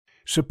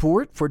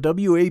Support for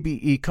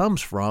WABE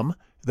comes from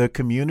the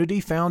Community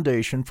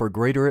Foundation for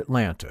Greater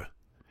Atlanta.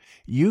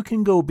 You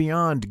can go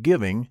beyond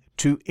giving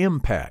to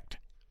impact.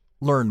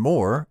 Learn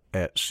more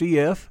at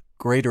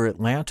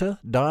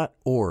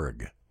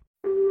cfgreateratlanta.org.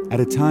 At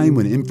a time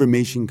when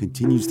information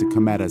continues to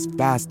come at us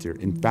faster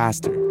and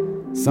faster,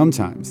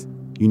 sometimes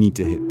you need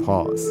to hit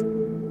pause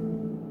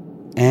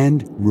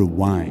and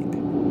rewind.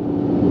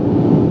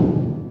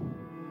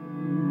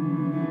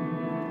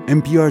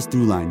 NPR's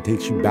Throughline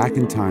takes you back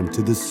in time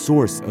to the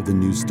source of the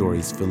news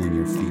stories filling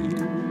your feed.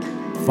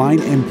 Find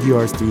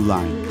NPR's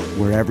Throughline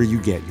wherever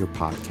you get your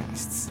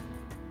podcasts.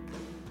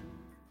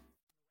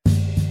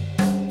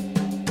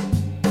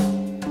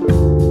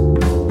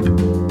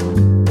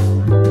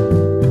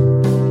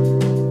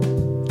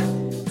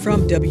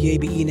 From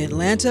WABE in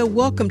Atlanta,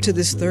 welcome to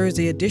this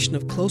Thursday edition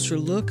of Closer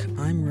Look.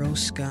 I'm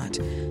Rose Scott.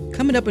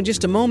 Coming up in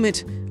just a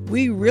moment,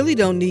 we really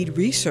don't need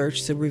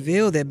research to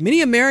reveal that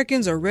many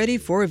Americans are ready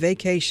for a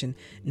vacation.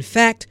 In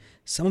fact,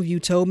 some of you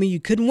told me you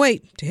couldn't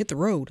wait to hit the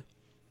road.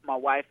 My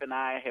wife and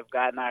I have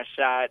gotten our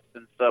shots,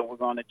 and so we're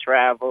going to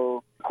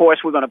travel. Of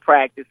course, we're going to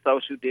practice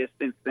social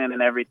distancing and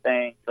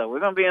everything. So we're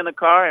going to be in the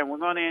car, and we're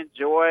going to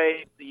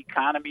enjoy the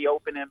economy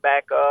opening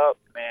back up,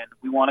 and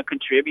we want to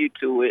contribute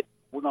to it.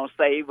 We're going to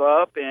save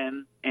up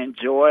and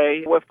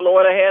enjoy what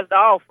Florida has to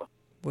offer.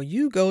 Well,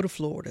 you go to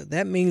Florida.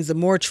 That means the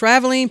more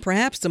traveling,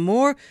 perhaps the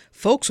more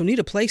folks will need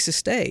a place to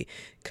stay.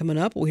 Coming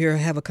up, we'll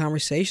have a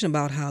conversation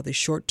about how the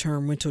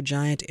short-term rental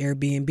giant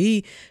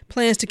Airbnb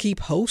plans to keep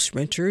hosts,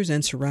 renters,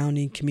 and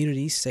surrounding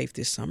communities safe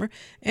this summer,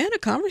 and a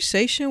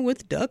conversation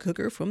with Doug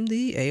Hooker from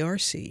the ARC.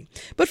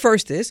 But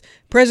first this,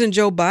 President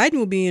Joe Biden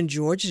will be in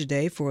Georgia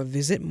today for a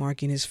visit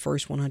marking his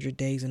first 100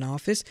 days in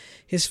office.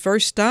 His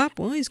first stop,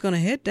 well, he's going to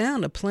head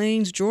down to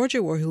Plains,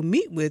 Georgia, where he'll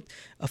meet with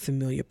a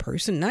familiar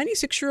person,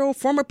 96-year-old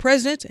former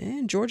president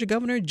and Georgia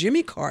Governor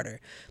Jimmy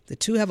Carter. The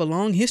two have a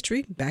long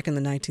history. Back in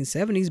the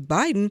 1970s,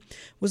 Biden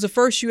was the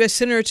first U.S.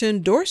 senator to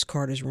endorse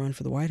Carter's run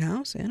for the White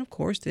House. And, of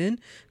course, then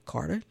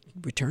Carter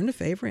returned the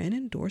favor and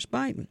endorsed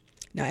Biden.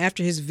 Now,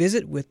 after his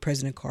visit with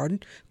President Carter,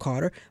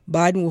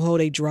 Biden will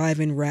hold a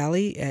drive-in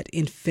rally at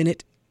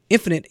Infinite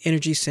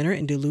Energy Center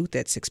in Duluth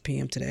at 6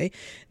 p.m. today.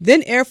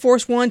 Then Air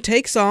Force One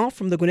takes off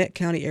from the Gwinnett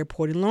County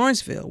Airport in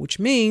Lawrenceville, which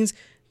means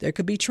there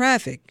could be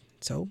traffic.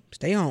 So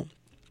stay home.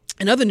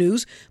 In other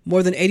news,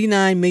 more than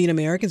 89 million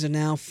Americans are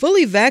now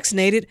fully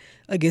vaccinated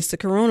against the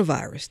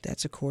coronavirus.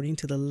 That's according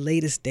to the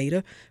latest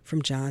data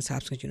from Johns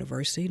Hopkins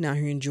University. Now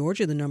here in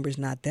Georgia, the number is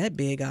not that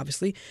big,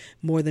 obviously.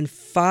 More than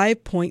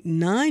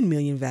 5.9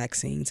 million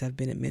vaccines have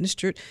been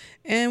administered.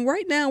 And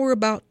right now, we're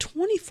about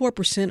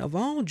 24% of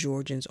all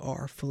Georgians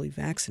are fully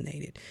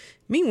vaccinated.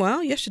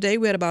 Meanwhile, yesterday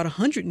we had about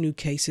 100 new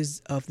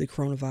cases of the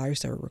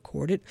coronavirus that were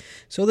recorded.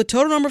 So the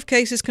total number of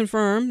cases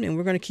confirmed, and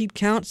we're going to keep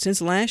count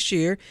since last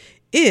year,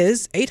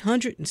 is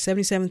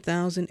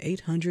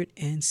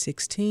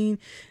 877,816.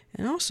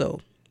 And also,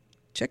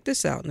 check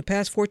this out. In the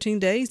past 14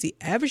 days, the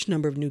average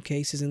number of new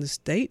cases in the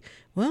state,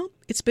 well,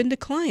 it's been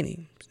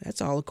declining. That's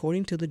all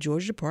according to the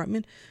Georgia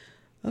Department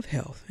of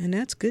Health. And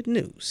that's good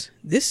news.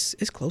 This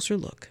is Closer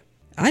Look.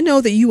 I know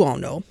that you all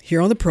know,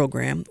 here on the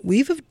program,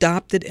 we've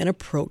adopted an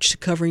approach to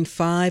covering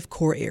 5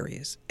 core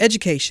areas: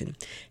 education,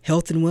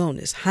 health and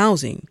wellness,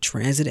 housing,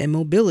 transit and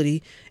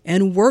mobility,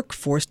 and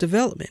workforce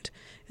development.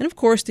 And of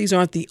course, these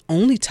aren't the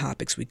only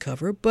topics we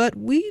cover, but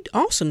we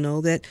also know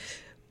that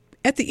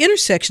at the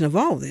intersection of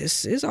all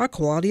this is our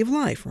quality of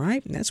life,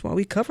 right? And that's why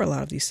we cover a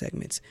lot of these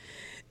segments.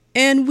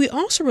 And we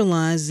also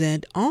realize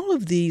that all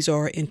of these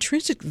are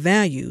intrinsic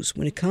values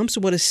when it comes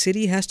to what a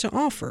city has to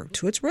offer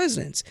to its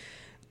residents.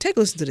 Take a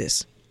listen to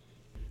this.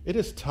 It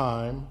is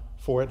time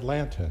for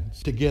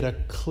Atlantans to get a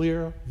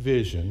clear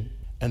vision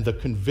and the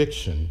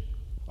conviction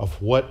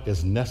of what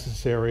is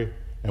necessary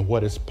and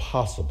what is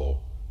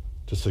possible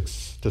to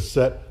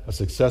set a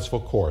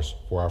successful course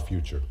for our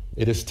future.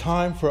 It is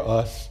time for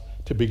us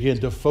to begin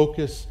to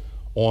focus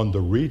on the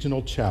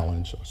regional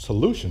challenge,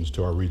 solutions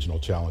to our regional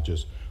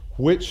challenges,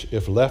 which,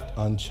 if left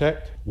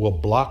unchecked, will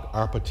block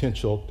our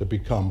potential to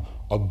become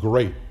a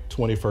great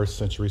 21st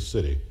century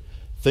city.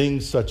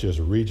 Things such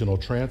as regional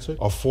transit,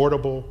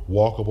 affordable,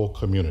 walkable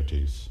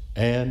communities,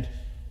 and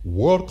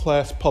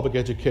world-class public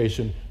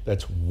education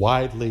that's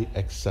widely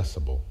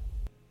accessible.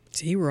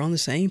 See, we're on the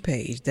same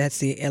page. That's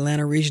the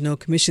Atlanta Regional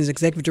Commission's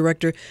Executive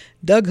Director,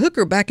 Doug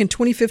Hooker, back in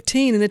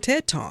 2015 in a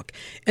TED Talk.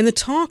 And the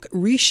talk,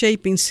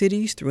 Reshaping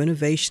Cities Through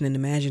Innovation and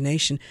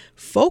Imagination,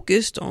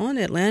 focused on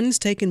Atlantans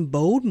taking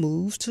bold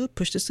moves to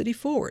push the city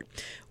forward.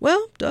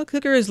 Well, Doug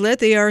Hooker has led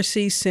the ARC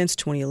since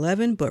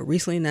 2011, but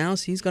recently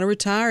announced he's going to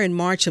retire in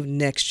March of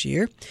next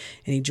year.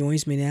 And he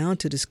joins me now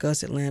to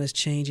discuss Atlanta's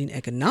changing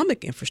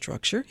economic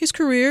infrastructure, his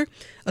career,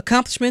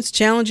 accomplishments,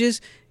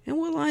 challenges, and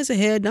what lies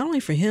ahead, not only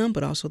for him,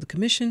 but also the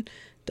commission.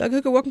 Doug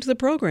Hooker, welcome to the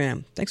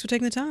program. Thanks for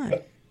taking the time.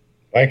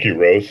 Thank you,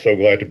 Rose. So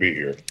glad to be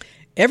here.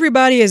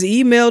 Everybody has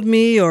emailed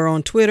me or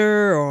on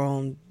Twitter or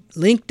on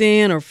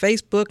LinkedIn or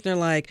Facebook. They're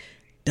like,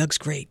 Doug's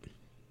great.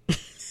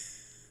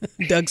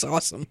 Doug's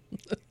awesome.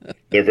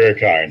 They're very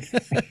kind.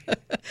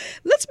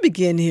 Let's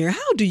begin here.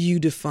 How do you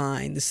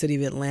define the city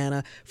of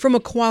Atlanta from a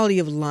quality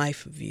of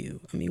life view?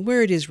 I mean,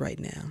 where it is right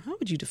now. How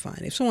would you define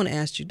it? If someone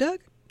asked you, Doug,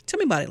 tell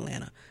me about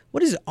Atlanta.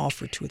 What does it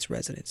offer to its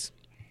residents?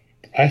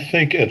 I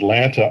think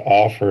Atlanta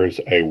offers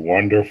a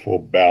wonderful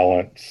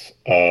balance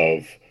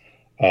of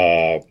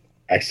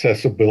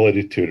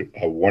accessibility to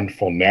a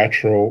wonderful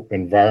natural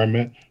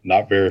environment,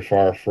 not very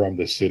far from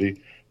the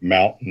city,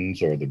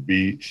 mountains or the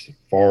beach,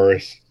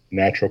 forests,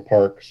 natural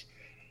parks,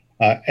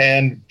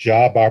 and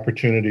job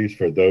opportunities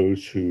for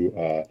those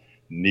who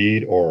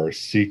need or are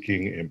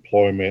seeking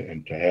employment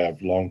and to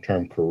have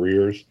long-term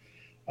careers.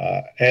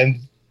 And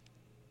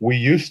we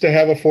used to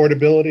have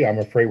affordability. I'm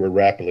afraid we're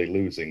rapidly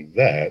losing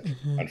that,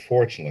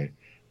 unfortunately.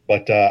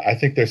 But I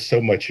think there's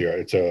so much here.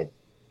 It's a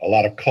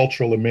lot of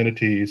cultural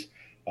amenities,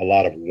 a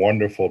lot of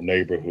wonderful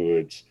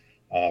neighborhoods,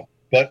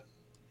 but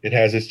it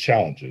has its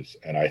challenges.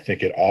 And I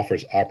think it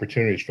offers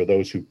opportunities for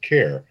those who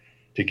care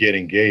to get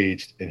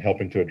engaged in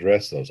helping to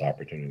address those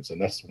opportunities. And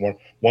that's one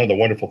of the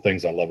wonderful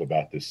things I love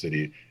about this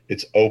city.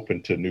 It's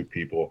open to new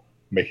people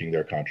making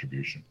their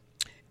contribution.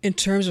 In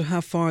terms of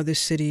how far this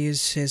city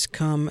has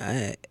come,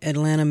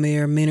 Atlanta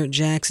Mayor Maynard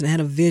Jackson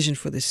had a vision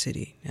for the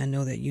city. I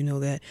know that you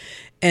know that.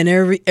 And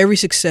every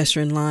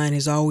successor in line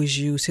has always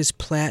used his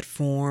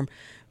platform,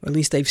 or at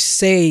least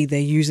they're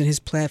using his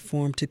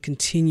platform to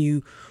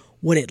continue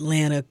what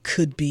Atlanta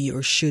could be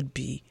or should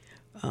be.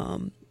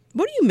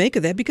 What do you make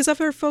of that? Because I've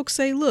heard folks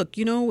say, look,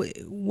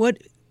 what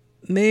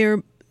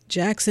Mayor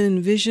Jackson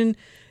envisioned,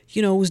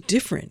 was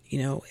different,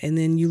 and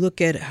then you look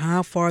at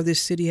how far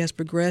this city has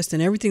progressed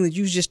and everything that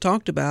you just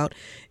talked about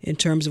in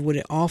terms of what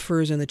it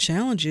offers and the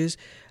challenges.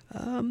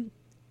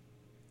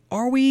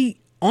 Are we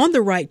on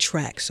the right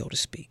track, so to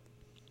speak,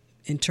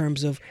 in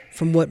terms of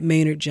from what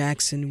Maynard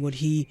Jackson,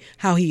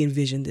 how he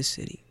envisioned this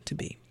city to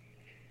be?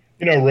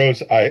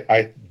 Rose,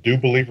 I do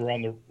believe we're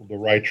on the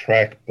right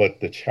track, but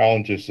the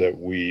challenges that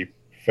we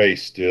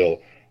face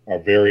still are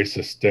very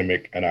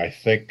systemic. And I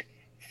think,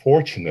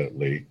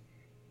 fortunately,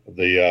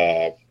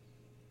 the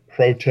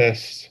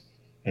protests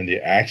and the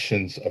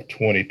actions of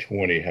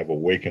 2020 have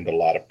awakened a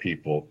lot of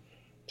people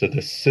to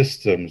the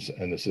systems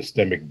and the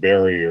systemic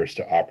barriers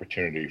to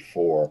opportunity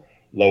for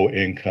low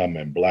income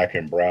and Black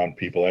and brown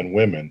people and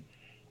women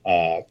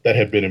that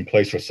have been in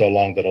place for so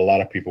long that a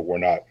lot of people were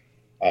not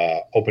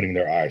opening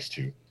their eyes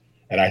to.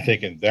 And I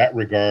think in that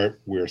regard,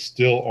 we're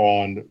still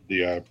on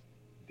the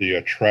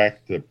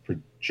track, the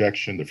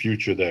projection, the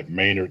future that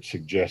Maynard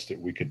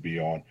suggested we could be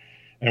on.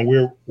 And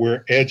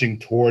we're edging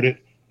toward it.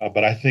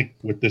 But I think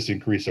with this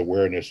increased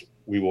awareness,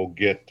 we will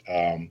get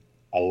a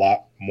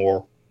lot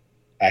more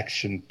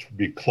action to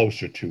be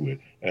closer to it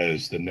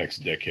as the next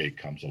decade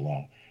comes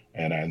along.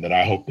 And then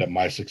I hope that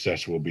my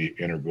success will be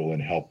integral in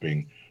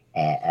helping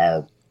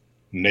our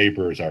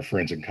neighbors, our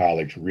friends and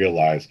colleagues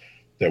realize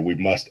that we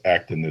must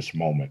act in this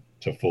moment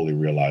to fully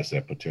realize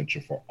that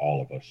potential for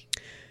all of us.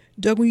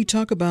 Doug, when you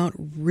talk about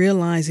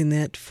realizing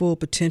that full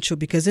potential,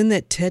 because in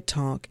that TED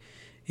Talk,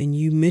 and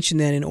you mentioned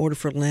that in order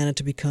for Atlanta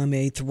to become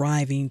a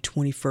thriving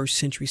 21st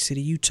century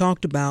city, you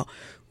talked about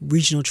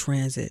regional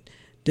transit,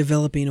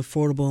 developing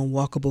affordable and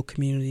walkable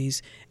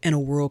communities, and a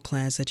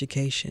world-class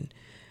education.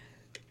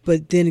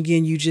 But then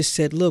again, you just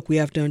said, look, we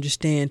have to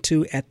understand,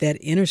 too, at that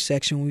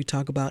intersection, when we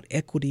talk about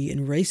equity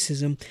and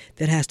racism,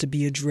 that has to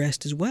be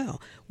addressed as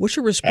well. What's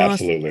your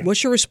response? Absolutely.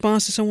 What's your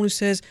response to someone who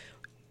says,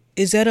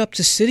 is that up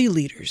to city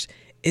leaders?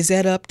 Is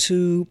that up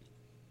to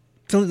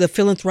the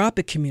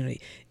philanthropic community?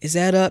 Is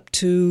that up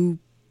to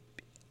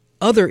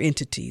other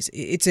entities?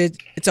 It's a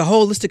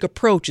holistic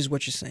approach, is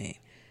what you're saying.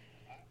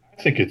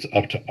 I think it's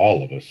up to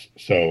all of us.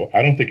 So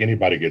I don't think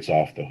anybody gets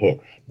off the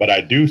hook. But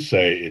I do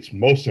say it's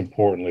most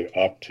importantly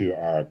up to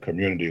our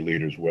community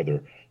leaders,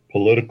 whether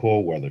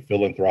political, whether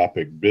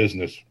philanthropic,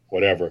 business,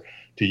 whatever,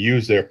 to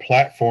use their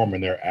platform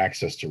and their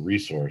access to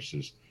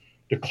resources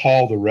to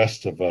call the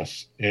rest of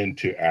us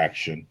into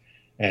action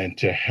and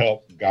to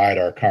help guide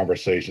our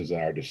conversations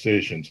and our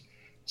decisions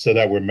so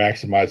that we're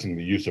maximizing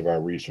the use of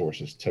our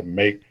resources to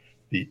make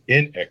the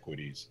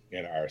inequities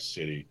in our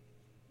city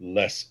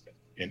less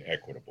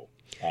inequitable.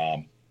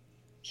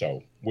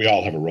 So we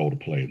all have a role to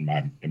play in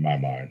my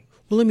mind.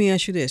 Well, let me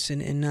ask you this,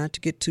 and not to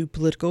get too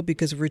political,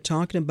 because if we're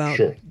talking about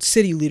Sure.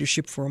 city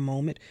leadership for a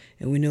moment,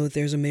 and we know that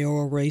there's a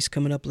mayoral race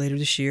coming up later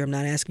this year. I'm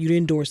not asking you to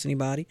endorse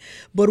anybody,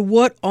 but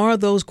what are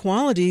those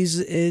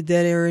qualities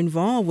that are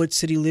involved with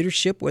city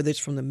leadership, whether it's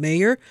from the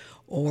mayor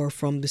or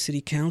from the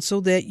city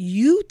council, that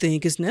you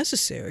think is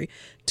necessary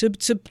to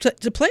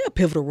play a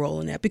pivotal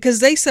role in that? Because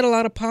they set a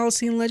lot of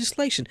policy and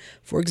legislation.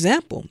 For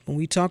example, when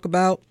we talk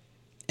about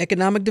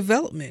economic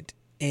development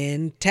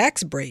and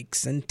tax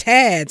breaks and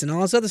TADs and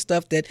all this other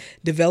stuff that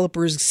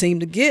developers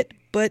seem to get,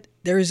 but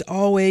there is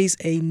always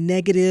a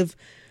negative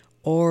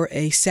or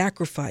a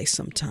sacrifice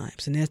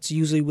sometimes, and that's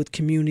usually with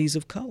communities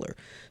of color.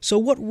 So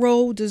what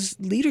role does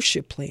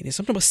leadership play in this?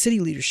 I'm talking about city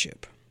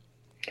leadership.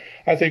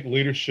 I think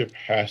leadership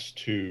has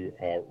to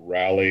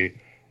rally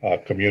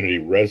community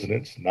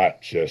residents,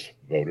 not just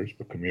voters,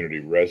 but community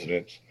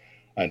residents,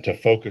 and to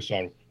focus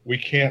on we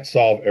can't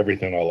solve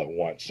everything all at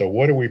once. So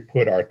what do we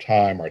put our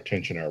time, our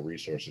attention, our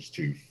resources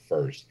to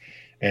first?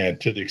 And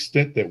to the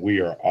extent that we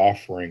are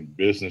offering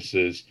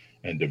businesses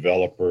and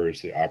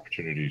developers the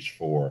opportunities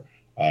for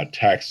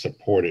tax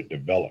supported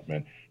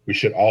development, we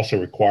should also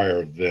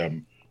require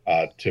them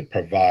to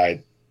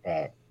provide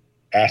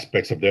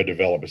aspects of their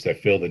developments that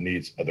fill the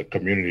needs of the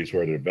communities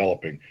where they're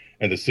developing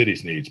and the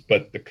city's needs.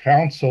 But the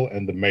council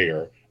and the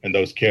mayor and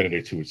those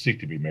candidates who would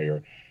seek to be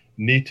mayor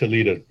need to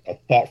lead a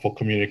thoughtful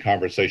community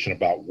conversation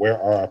about where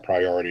are our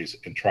priorities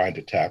in trying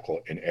to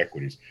tackle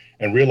inequities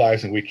and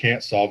realizing we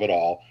can't solve it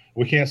all.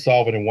 We can't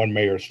solve it in one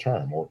mayor's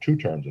term or two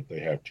terms if they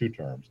have two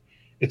terms.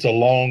 It's a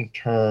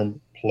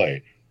long-term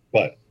play,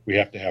 but we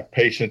have to have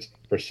patience,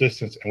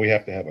 persistence, and we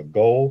have to have a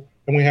goal,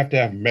 and we have to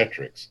have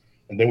metrics.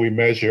 And then we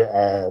measure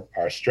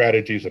our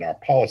strategies and our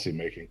policy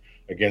making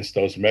against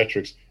those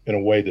metrics in a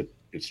way that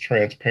it's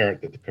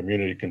transparent, that the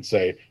community can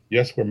say,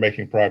 yes, we're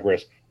making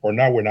progress, or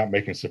no, we're not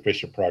making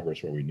sufficient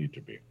progress where we need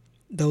to be.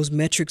 Those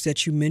metrics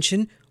that you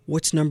mentioned,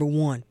 what's number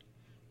one?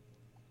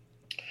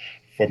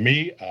 For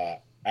me,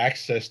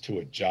 access to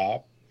a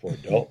job for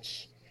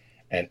adults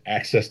and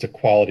access to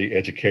quality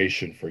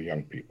education for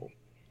young people.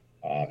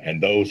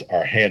 And those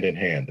are hand in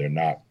hand. They're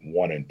not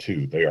one and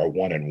two. They are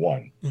one and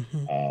one.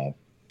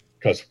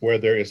 Because where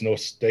there is no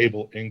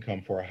stable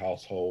income for a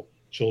household,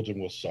 children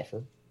will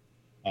suffer.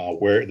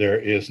 Where there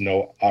is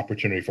no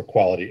opportunity for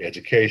quality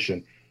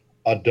education,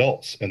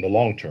 adults in the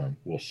long term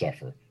will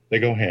suffer. They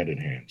go hand in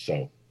hand.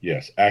 So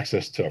yes,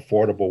 access to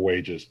affordable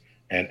wages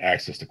and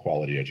access to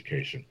quality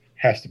education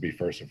has to be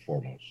first and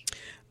foremost.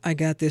 I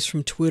got this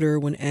from Twitter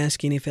when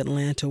asking if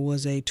Atlanta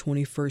was a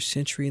 21st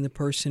century, and the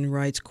person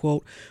writes,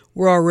 quote,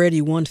 "We're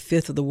already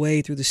 1/5 of the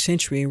way through the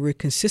century, and we're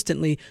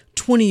consistently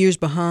 20 years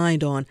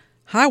behind on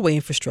highway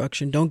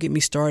infrastructure. Don't get me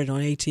started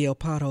on ATL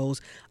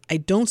potholes. I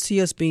don't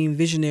see us being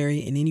visionary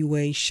in any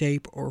way,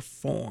 shape, or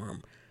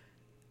form."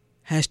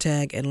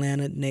 Hashtag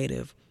Atlanta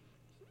native.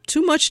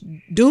 Too much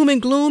doom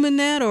and gloom in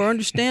that, or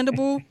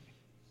understandable?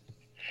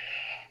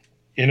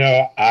 You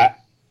know,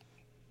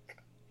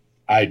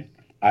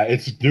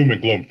 it's doom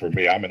and gloom for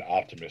me. I'm an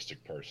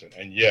optimistic person.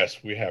 And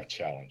yes, we have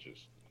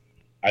challenges.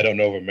 I don't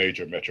know of a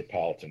major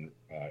metropolitan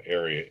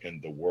area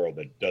in the world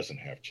that doesn't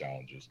have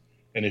challenges.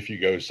 And if you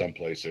go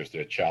someplace,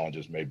 their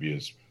challenges may be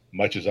as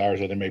much as ours,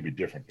 or they may be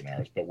different than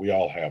ours, but we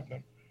all have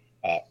them.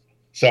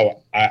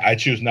 So I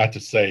choose not to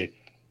say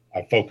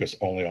I focus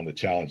only on the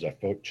challenge. I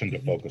tend to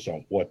focus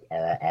on what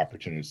are our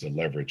opportunities to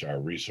leverage our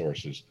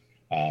resources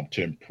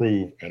to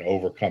improve and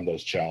overcome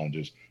those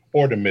challenges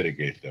or to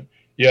mitigate them.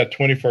 Yeah,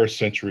 21st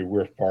century,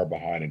 we're far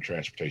behind in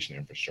transportation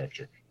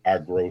infrastructure. Our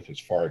growth has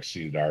far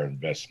exceeded our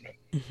investment.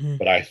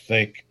 But I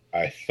think,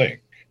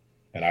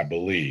 and I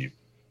believe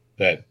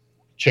that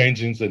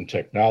changes in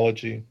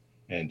technology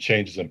and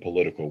changes in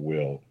political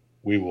will,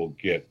 we will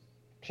get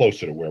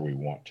closer to where we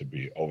want to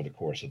be over the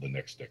course of the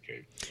next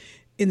decade.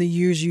 In the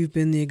years you've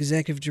been the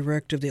executive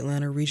director of the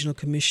Atlanta Regional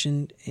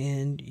Commission,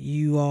 and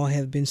you all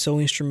have been so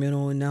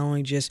instrumental in not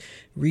only just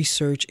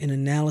research and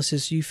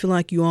analysis, you feel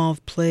like you all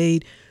have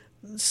played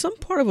some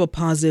part of a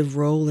positive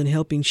role in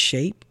helping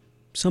shape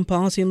some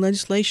policy and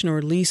legislation, or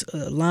at least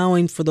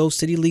allowing for those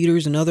city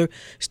leaders and other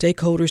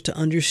stakeholders to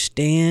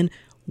understand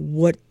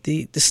what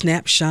the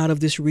snapshot of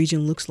this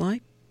region looks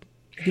like?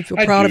 Do you feel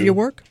proud of your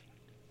work?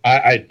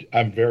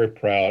 I'm very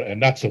proud, and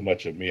not so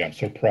much of me. I'm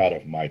so proud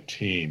of my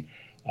team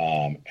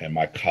and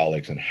my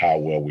colleagues and how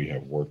well we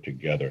have worked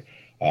together.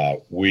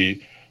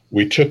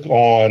 We took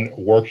on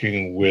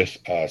working with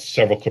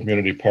several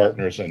community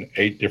partners and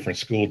 8 different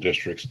school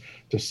districts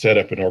to set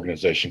up an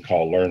organization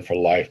called Learn for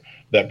Life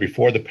that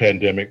before the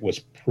pandemic was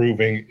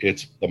proving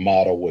the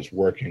model was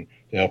working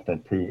to help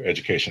improve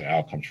education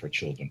outcomes for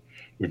children.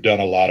 We've done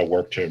a lot of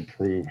work to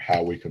improve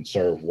how we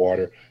conserve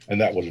water, and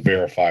that was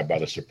verified by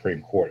the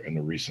Supreme Court in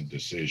the recent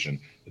decision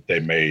that they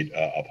made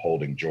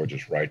upholding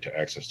Georgia's right to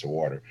access to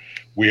water.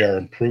 We are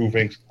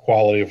improving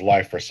quality of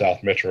life for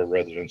South Metro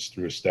residents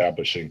through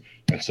establishing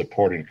and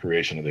supporting the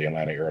creation of the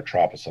Atlanta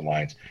Aerotropolis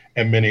Alliance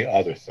and many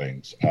other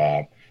things.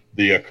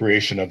 The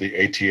creation of the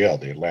ATL,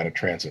 the Atlanta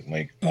Transit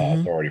Link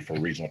Authority for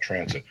Regional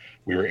Transit.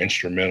 We were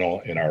instrumental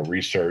in our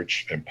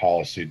research and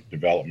policy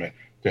development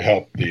to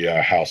help the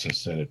House and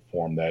Senate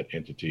form that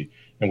entity,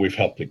 and we've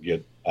helped it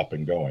get up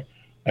and going.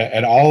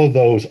 And all of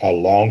those are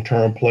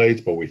long-term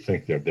plays, but we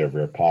think they're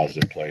very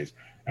positive plays,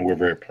 and we're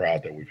very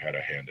proud that we've had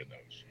a hand in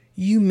those.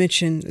 You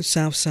mentioned the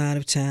south side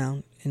of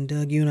town, and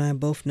Doug, you and I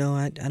both know,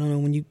 I don't know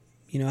when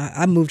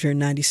I moved here in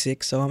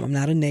 96, so I'm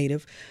not a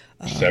native.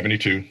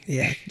 72.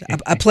 Yeah,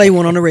 I play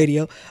one on the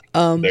radio.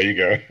 There you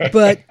go.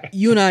 But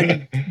you and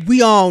I,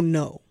 we all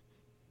know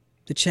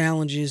the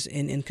challenges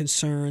and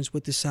concerns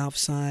with the south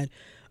side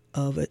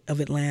of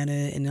Atlanta,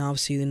 and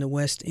obviously in the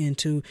West End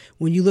too.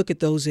 When you look at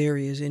those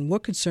areas, and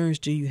what concerns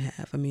do you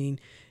have? I mean,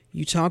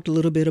 you talked a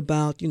little bit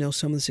about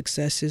some of the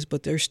successes,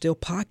 but there's still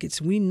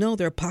pockets. We know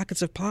there are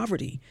pockets of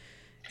poverty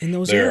in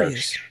those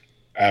areas.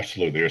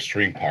 Absolutely, there are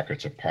extreme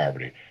pockets of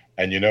poverty.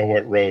 And you know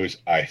what, Rose?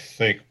 I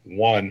think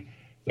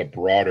the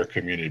broader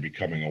community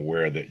becoming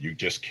aware that you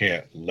just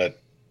can't let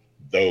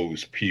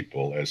those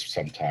people, as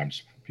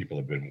sometimes people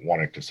have been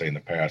wanting to say in the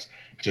past,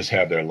 just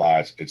have their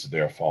lives, it's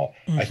their fault.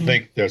 I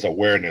think there's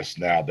awareness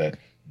now that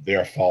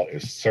their fault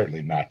is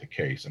certainly not the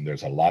case. And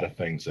there's a lot of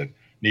things that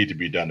need to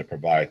be done to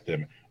provide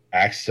them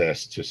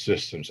access to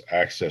systems,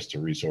 access to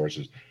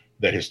resources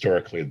that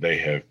historically they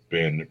have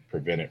been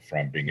prevented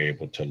from being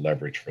able to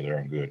leverage for their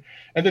own good.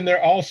 And then they're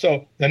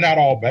not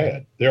all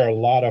bad. There are a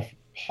lot of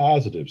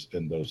positives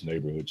in those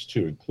neighborhoods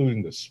too,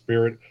 including the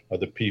spirit of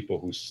the people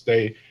who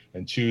stay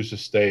and choose to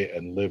stay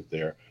and live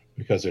there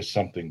because there's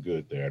something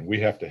good there. And we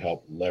have to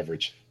help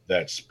leverage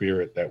that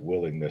spirit, that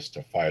willingness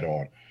to fight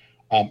on.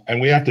 And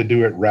we have to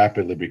do it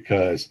rapidly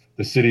because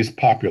the city's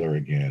popular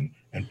again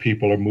and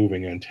people are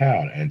moving in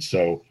town. And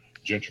so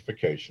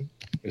gentrification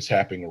is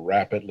happening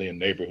rapidly in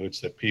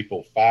neighborhoods that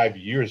people 5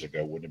 years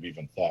ago wouldn't have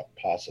even thought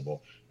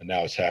possible. And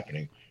now it's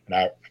happening.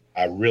 And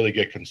I really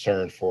get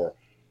concerned for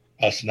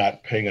us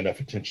not paying enough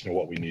attention to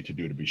what we need to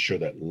do to be sure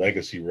that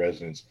legacy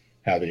residents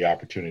have the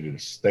opportunity to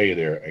stay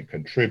there and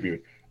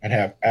contribute and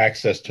have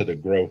access to the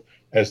growth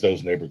as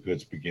those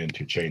neighborhoods begin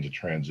to change and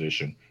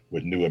transition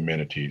with new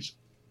amenities.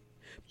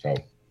 So,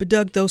 but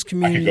Doug, those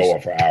communities, I could go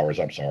on for hours.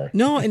 I'm sorry.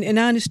 No, and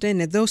I understand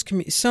that those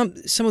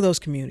some of those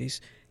communities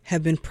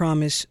have been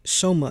promised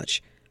so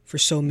much for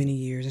so many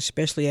years,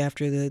 especially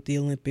after the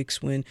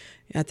Olympics, when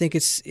I think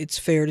it's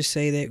fair to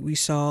say that we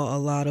saw a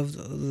lot of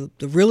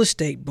the real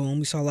estate boom.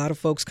 We saw a lot of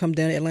folks come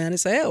down to Atlanta and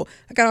say, oh,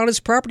 I got all this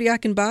property I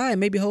can buy and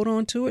maybe hold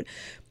on to it.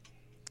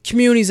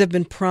 Communities have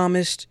been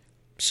promised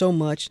so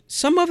much.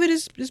 Some of it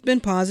has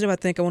been positive. I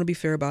think I want to be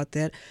fair about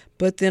that.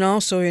 But then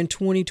also in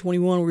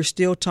 2021, we're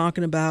still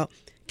talking about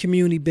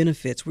community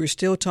benefits. We're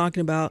still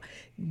talking about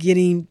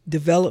getting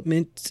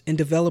development and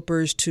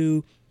developers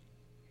to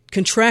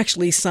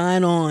contractually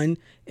sign on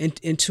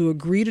and to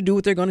agree to do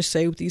what they're going to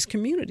say with these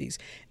communities.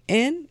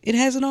 And it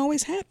hasn't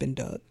always happened,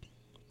 Doug.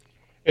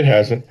 It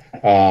hasn't.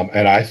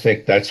 And I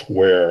think that's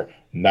where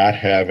not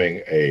having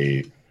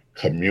a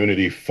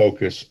community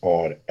focus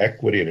on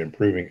equity and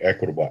improving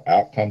equitable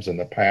outcomes in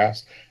the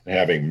past and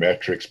having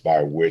metrics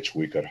by which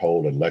we could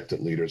hold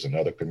elected leaders and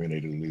other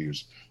community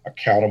leaders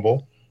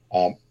accountable,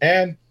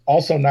 and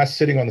also not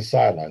sitting on the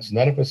sidelines.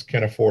 None of us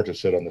can afford to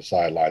sit on the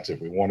sidelines if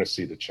we want to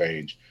see the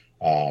change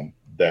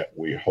that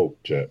we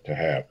hope to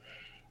have.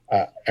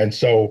 And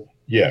so,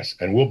 yes,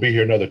 and we'll be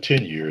here another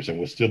 10 years and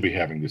we'll still be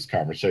having this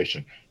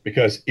conversation,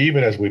 because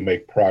even as we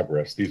make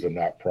progress, these are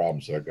not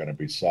problems that are going to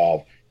be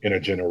solved in a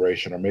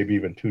generation or maybe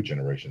even 2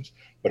 generations.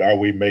 But are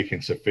we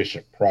making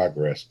sufficient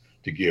progress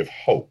to give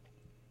hope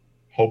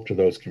to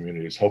those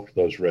communities, hope to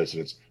those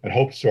residents, and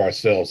hope to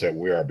ourselves that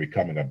we are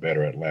becoming a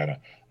better Atlanta,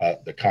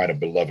 the kind of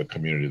beloved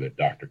community that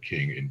Dr.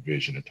 King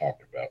envisioned and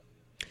talked about?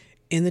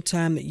 In the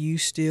time that you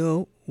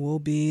still will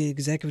be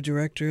executive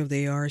director of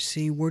the ARC,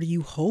 what are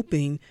you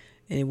hoping,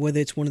 and whether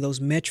it's one of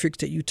those metrics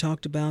that you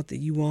talked about, that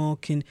you all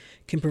can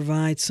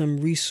provide some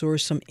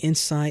resource, some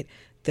insight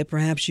that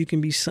perhaps you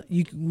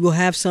will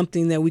have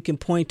something that we can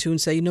point to and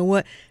say, you know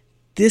what,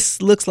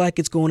 this looks like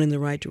it's going in the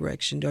right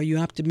direction. Are you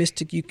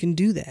optimistic you can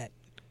do that?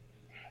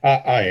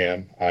 I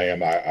am.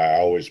 I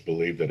always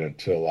believe that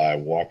until I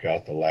walk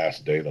out the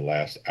last day, the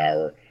last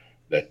hour,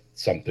 that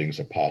some things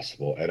are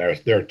possible. And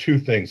there are 2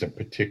 things in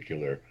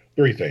particular,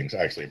 3 things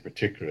actually in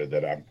particular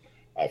that I'm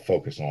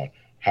focused on.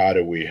 How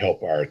do we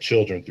help our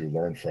children through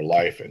Learn for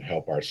Life and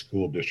help our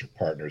school district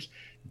partners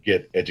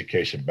get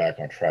education back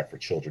on track for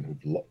children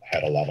who've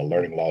had a lot of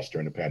learning loss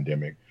during the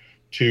pandemic?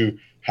 2,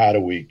 how do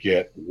we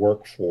get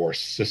workforce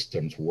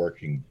systems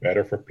working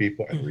better for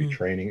people and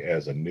retraining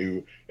as a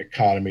new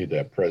economy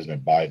that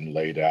President Biden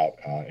laid out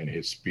in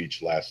his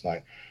speech last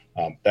night?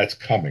 That's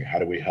coming. How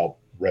do we help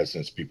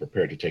residents be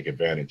prepared to take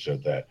advantage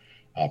of that,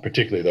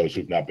 particularly those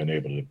who've not been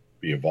able to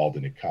be involved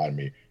in the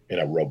economy in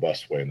a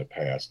robust way in the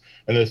past?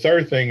 And the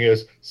third thing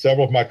is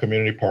several of my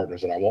community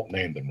partners, and I won't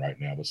name them right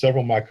now, but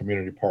several of my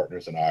community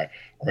partners and I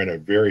are in a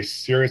very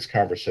serious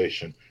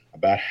conversation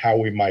about how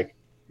we might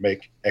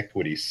make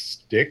equity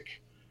stick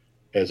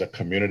as a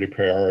community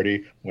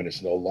priority when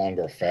it's no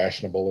longer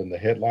fashionable in the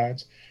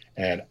headlines.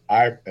 And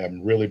I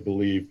am really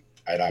believe,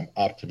 and I'm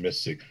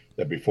optimistic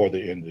that before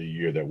the end of the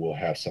year that we'll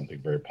have something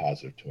very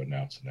positive to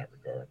announce in that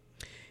regard.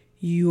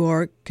 You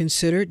are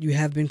considered, you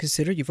have been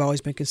considered, you've always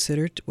been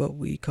considered what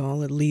we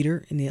call a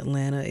leader in the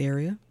Atlanta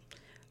area.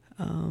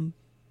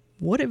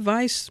 What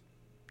advice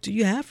do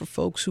you have for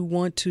folks who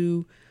want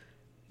to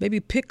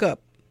maybe pick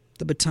up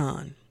the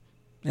baton?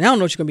 And I don't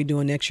know what you're going to be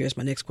doing next year. That's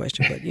my next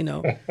question. But,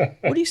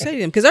 what do you say to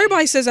them? Because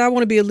everybody says, I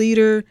want to be a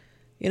leader.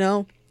 I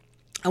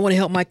want to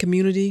help my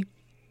community.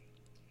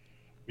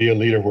 Be a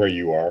leader where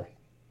you are.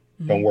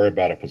 Don't worry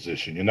about a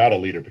position. You're not a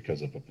leader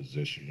because of a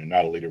position. You're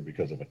not a leader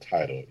because of a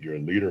title. You're a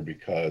leader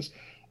because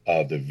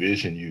of the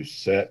vision you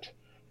set,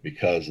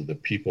 because of the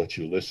people that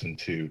you listen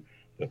to,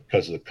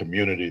 because of the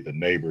community, the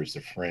neighbors,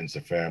 the friends, the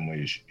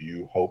families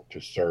you hope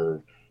to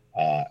serve.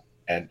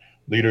 And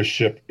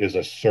leadership is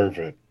a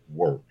servant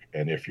work.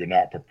 And if you're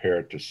not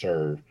prepared to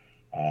serve,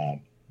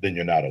 then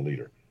you're not a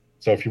leader.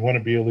 So if you want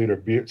to be a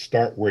leader,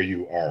 start where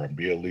you are and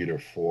be a leader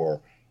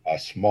for a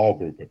small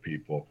group of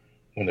people.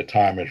 When the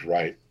time is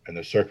right, and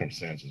the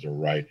circumstances are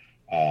right,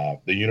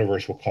 the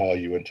universe will call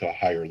you into a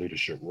higher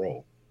leadership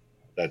role.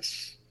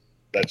 That's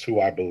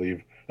who I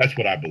believe. That's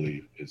what I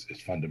believe is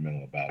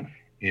fundamental about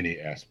any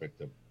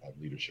aspect of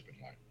leadership in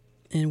life.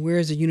 And where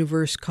is the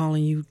universe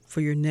calling you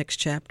for your next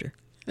chapter?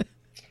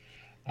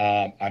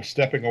 I'm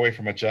stepping away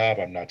from a job.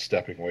 I'm not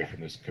stepping away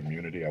from this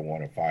community. I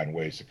want to find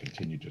ways to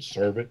continue to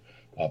serve it,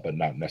 but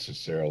not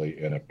necessarily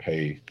in a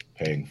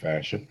paying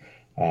fashion.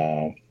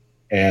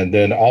 And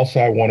then also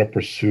I want to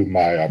pursue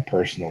my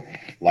personal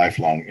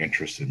lifelong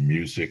interest in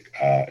music.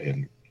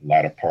 In the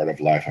latter part of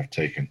life, I've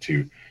taken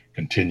to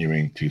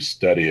continuing to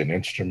study an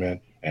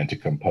instrument and to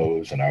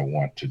compose, and I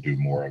want to do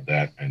more of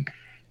that and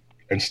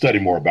study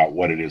more about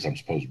what it is I'm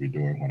supposed to be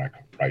doing when I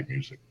write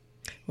music.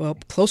 Well,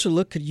 Closer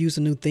Look could use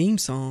a new theme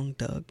song,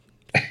 Doug.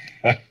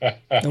 I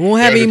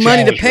won't have any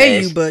money to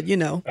pay you, but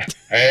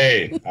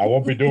Hey, I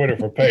won't be doing it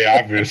for pay.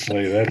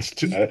 Obviously,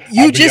 that's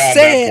you just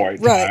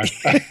said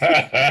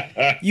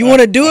right. You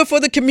want to do it for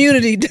the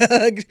community,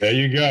 Doug. There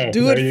you go.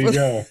 Do it for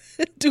the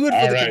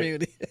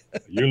community.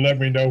 You let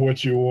me know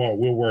what you want.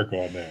 We'll work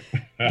on that.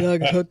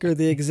 Doug Hooker,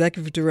 the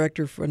executive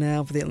director for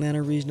the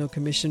Atlanta Regional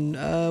Commission.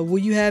 Will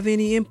you have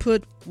any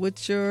input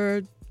with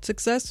your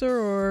successor,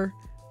 or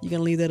you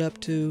gonna leave that up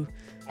to?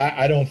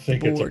 I don't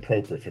think it's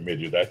appropriate for me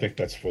to do that. I think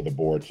that's for the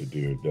board to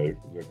do. The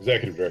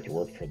executive director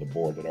works for the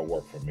board, that don't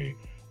work for me.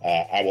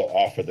 I will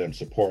offer them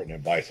support and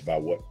advice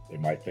about what they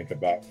might think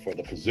about for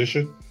the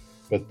position,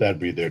 but that'd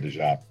be their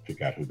job to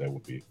pick out who that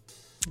would be.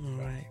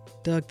 All right.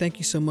 Doug, thank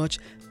you so much.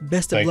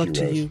 Best of luck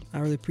to you. I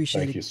really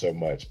appreciate it. Thank you so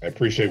much. I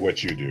appreciate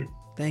what you do.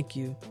 Thank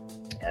you.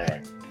 All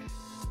right.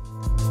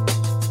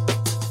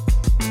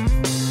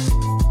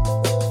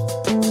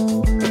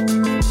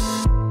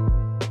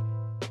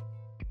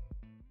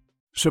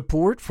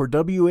 Support for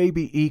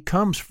WABE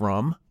comes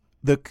from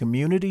the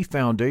Community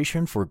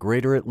Foundation for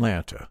Greater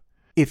Atlanta.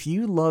 If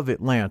you love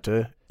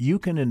Atlanta, you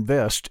can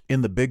invest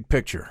in the big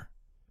picture.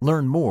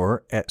 Learn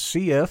more at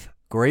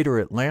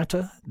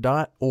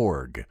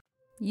cfgreateratlanta.org.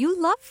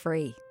 You love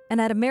free, and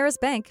at Ameris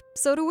Bank,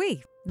 so do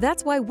we.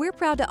 That's why we're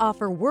proud to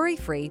offer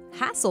worry-free,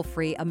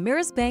 hassle-free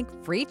Ameris Bank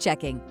free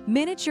checking.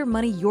 Manage your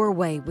money your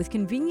way with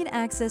convenient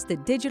access to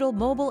digital,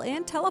 mobile,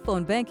 and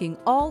telephone banking,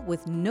 all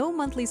with no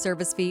monthly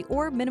service fee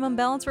or minimum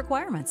balance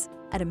requirements.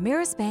 At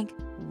Ameris Bank,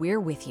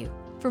 we're with you.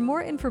 For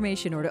more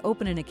information or to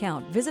open an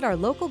account, visit our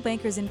local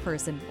bankers in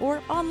person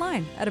or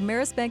online at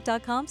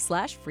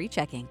amerisbank.com/free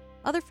checking.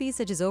 Other fees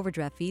such as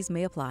overdraft fees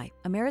may apply.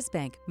 Ameris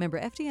Bank, member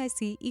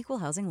FDIC, equal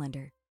housing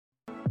lender.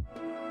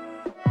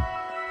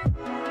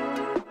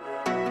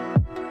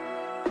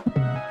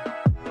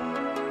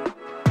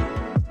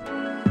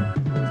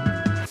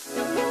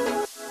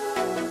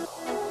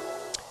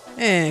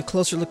 And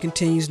Closer Look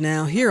continues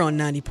now here on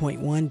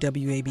 90.1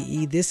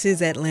 WABE. This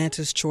is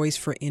Atlanta's Choice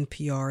for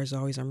NPR. As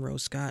always, I'm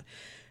Rose Scott.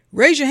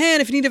 Raise your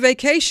hand if you need a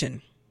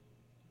vacation.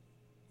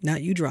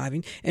 Not you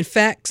driving. In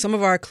fact, some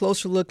of our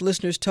Closer Look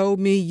listeners told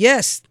me,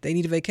 yes, they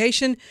need a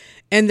vacation,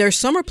 and their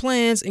summer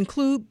plans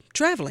include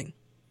traveling.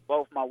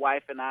 Both my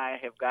wife and I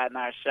have gotten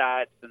our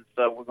shots, and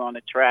so we're going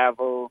to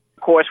travel.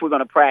 Of course, we're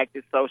going to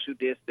practice social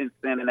distancing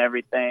and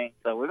everything.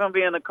 So we're going to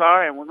be in the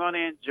car, and we're going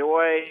to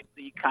enjoy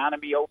the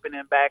economy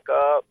opening back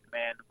up,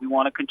 and we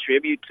want to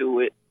contribute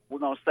to it. We're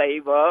going to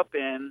save up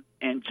and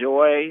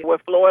enjoy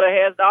what Florida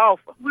has to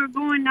offer. We're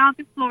going out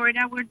to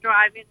Florida. We're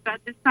driving,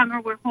 but this summer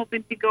we're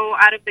hoping to go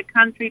out of the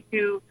country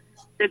to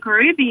the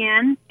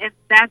Caribbean, if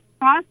that's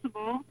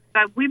possible.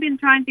 But we've been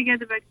trying to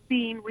get the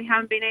vaccine. We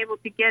haven't been able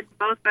to get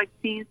both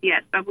vaccines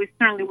yet, but we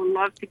certainly would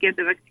love to get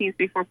the vaccines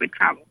before we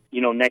travel.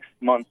 Next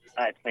month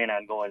I plan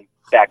on going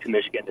back to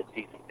Michigan to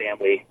see some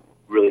family.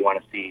 Really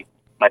want to see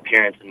my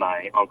parents and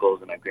my uncles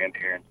and my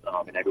grandparents,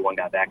 and everyone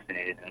got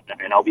vaccinated,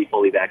 and I'll be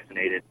fully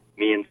vaccinated.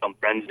 Me and some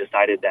friends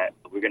decided that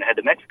we're going to head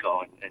to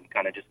Mexico and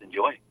kind of just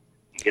enjoy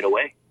and get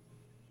away.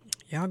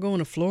 Y'all going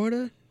to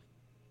Florida?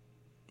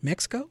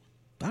 Mexico?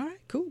 All right,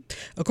 cool.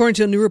 According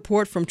to a new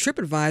report from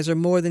TripAdvisor,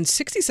 more than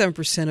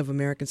 67% of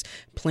Americans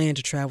plan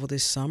to travel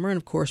this summer. And,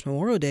 of course,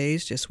 Memorial Day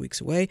is just weeks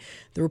away.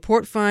 The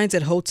report finds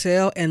that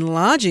hotel and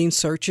lodging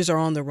searches are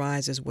on the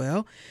rise as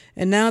well.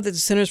 And now that the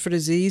Centers for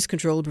Disease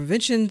Control and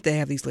Prevention, they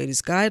have these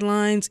latest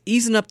guidelines,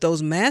 easing up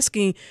those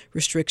masking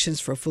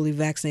restrictions for fully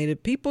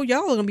vaccinated people, y'all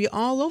are going to be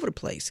all over the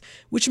place,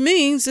 which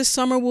means this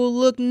summer will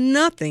look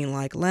nothing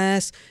like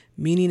last,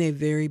 meaning a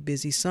very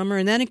busy summer.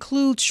 And that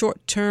includes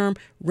short-term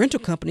rental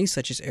companies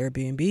such as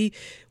Airbnb,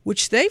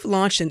 which they've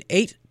launched an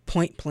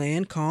 8-point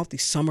plan called the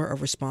Summer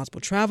of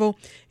Responsible Travel.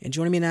 And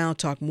joining me now to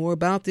talk more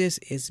about this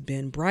is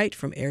Ben Bright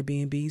from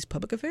Airbnb's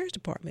Public Affairs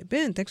Department.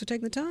 Ben, thanks for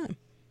taking the time.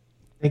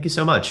 Thank you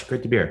so much.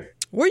 Great to be here.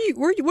 What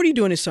are you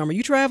doing this summer?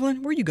 You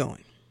traveling? Where are you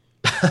going?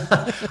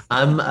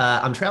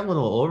 I'm traveling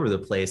all over the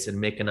place and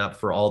making up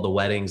for all the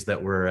weddings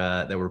that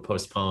were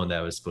postponed.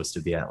 I was supposed to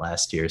be at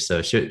last year,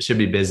 so should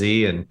be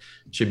busy and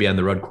should be on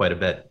the road quite a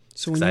bit.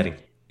 So exciting.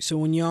 So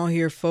when y'all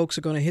hear folks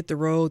are going to hit the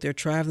road, they're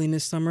traveling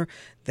this summer,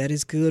 that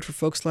is good for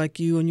folks like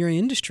you and your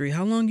industry.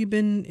 How long you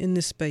been in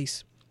this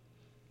space?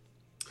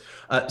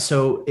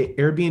 So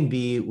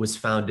Airbnb was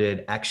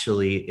founded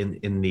actually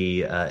in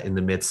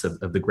the midst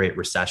of the Great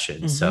Recession.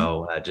 Mm-hmm.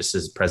 So just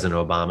as President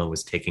Obama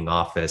was taking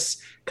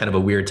office, kind of a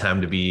weird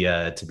time to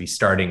be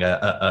starting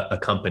a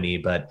company,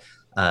 but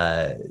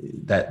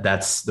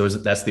that's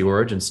the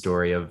origin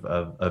story of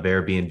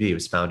Airbnb. It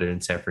was founded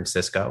in San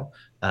Francisco.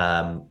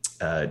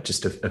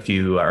 Just a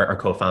few our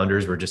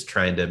co-founders were just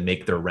trying to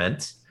make their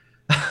rent.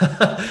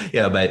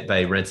 Yeah,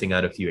 by renting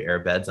out a few air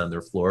beds on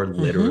their floor,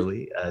 Mm-hmm.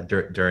 literally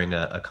during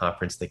a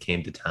conference that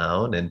came to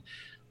town. And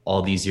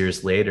all these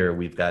years later,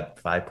 we've got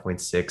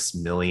 5.6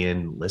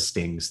 million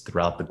listings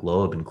throughout the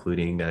globe,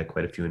 including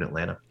quite a few in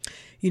Atlanta.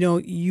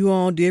 You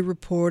all did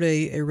report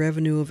a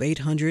revenue of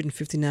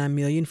 $859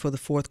 million for the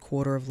fourth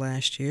quarter of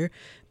last year,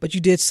 but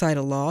you did cite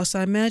a loss.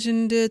 I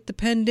imagine did the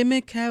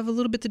pandemic have a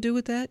little bit to do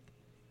with that?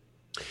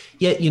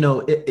 Yeah,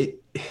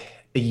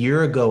 a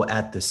year ago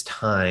at this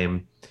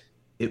time,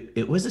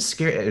 it was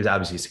it was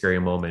obviously a scary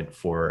moment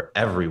for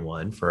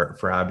everyone for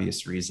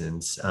obvious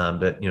reasons.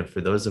 But for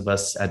those of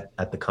us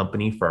at the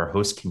company, for our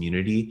host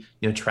community,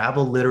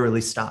 travel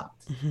literally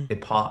stopped. Mm-hmm.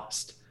 It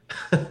paused.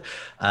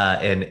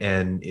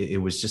 And it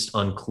was just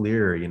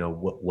unclear,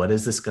 what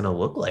is this going to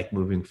look like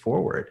moving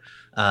forward?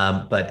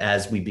 But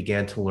as we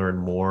began to learn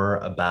more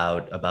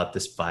about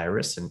this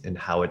virus and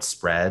how it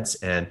spreads,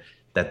 and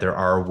that there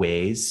are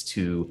ways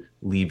to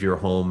leave your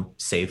home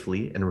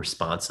safely and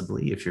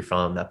responsibly if you're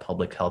following that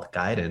public health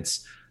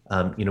guidance,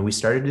 we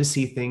started to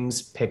see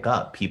things pick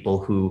up. People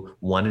who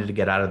wanted to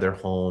get out of their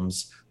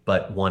homes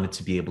but wanted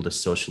to be able to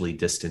socially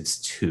distance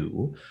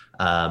too.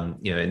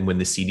 And when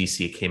the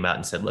CDC came out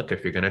and said, look,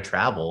 if you're going to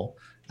travel,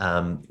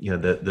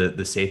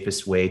 the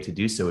safest way to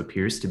do so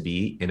appears to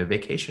be in a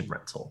vacation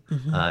rental.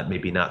 Mm-hmm.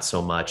 Maybe not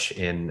so much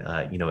in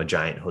a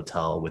giant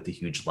hotel with a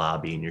huge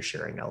lobby and you're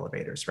sharing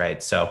elevators,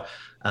 right? So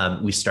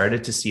we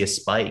started to see a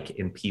spike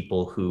in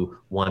people who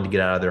wanted to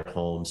get out of their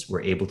homes,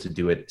 were able to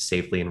do it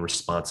safely and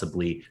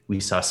responsibly. We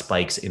saw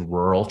spikes in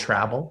rural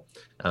travel.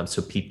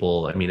 So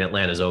people,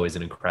 Atlanta is always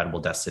an incredible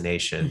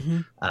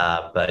destination,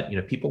 Mm-hmm.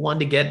 but people wanted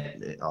to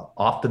get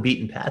off the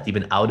beaten path,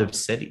 even out of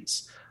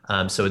cities.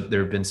 So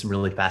there have been some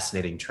really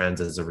fascinating trends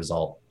as a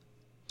result.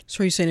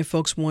 So are you saying if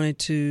folks wanted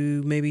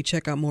to maybe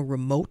check out more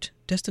remote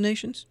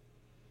destinations?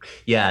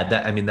 Yeah,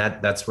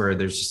 that's where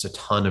there's just a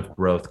ton of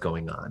growth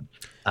going on.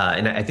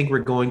 And I think we're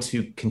going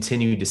to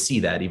continue to see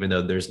that, even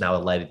though there's now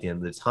a light at the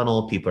end of the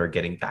tunnel. People are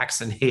getting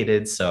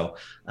vaccinated. So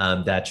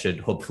that should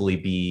hopefully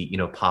be,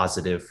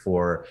 positive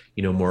for,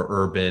 more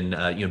urban,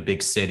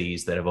 big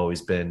cities that have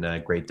always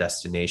been great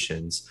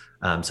destinations,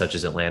 such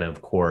as Atlanta,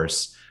 of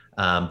course.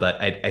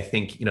 But I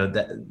think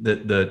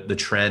that the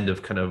trend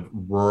of kind of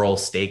rural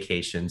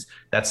staycations,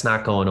 that's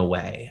not going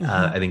away.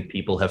 Mm-hmm. I think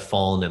people have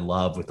fallen in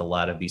love with a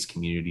lot of these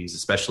communities,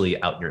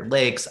 especially out near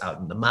lakes, out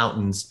in the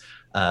mountains,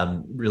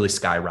 really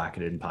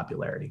skyrocketed in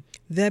popularity.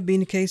 That being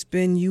the case,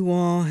 Ben, you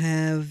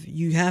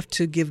have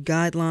to give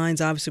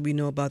guidelines. Obviously, we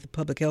know about the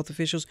public health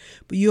officials,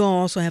 but you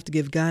all also have to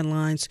give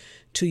guidelines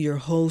to your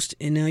host.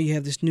 And now you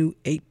have this new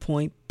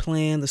 8-point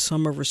plan, the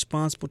Summer of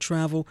Responsible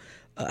Travel.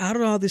 How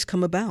did all this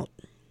come about?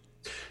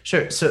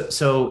 Sure.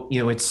 So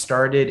it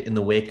started in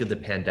the wake of the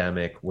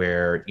pandemic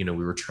where, we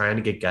were trying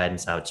to get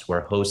guidance out to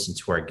our hosts and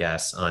to our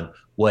guests on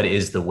what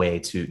is the way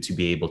to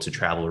be able to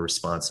travel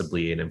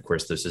responsibly. And of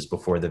course, this is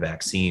before the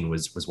vaccine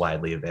was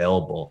widely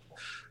available.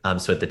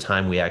 So at the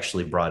time, we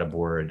actually brought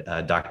aboard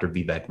Dr.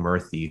 Vivek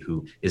Murthy,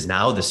 who is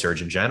now the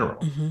Surgeon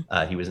General.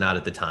 Mm-hmm. He was not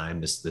at the time.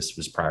 This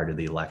was prior to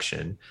the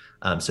election.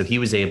 So he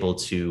was able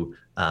to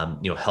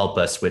help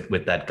us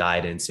with that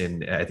guidance,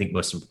 and I think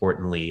most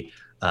importantly,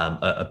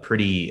 a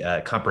pretty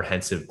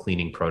comprehensive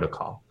cleaning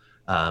protocol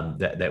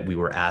that we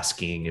were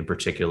asking, in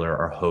particular,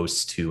 our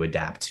hosts to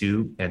adapt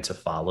to and to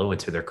follow. And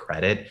to their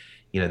credit,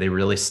 they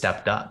really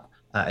stepped up.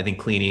 I think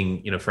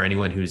cleaning, for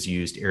anyone who's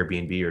used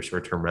Airbnb or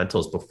short-term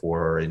rentals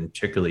before, and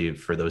particularly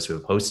for those who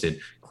have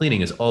hosted,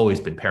 cleaning has always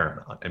been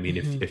paramount.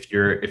 Mm-hmm.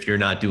 if you're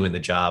not doing the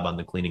job on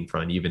the cleaning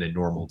front, even in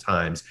normal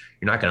times,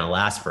 you're not going to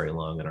last very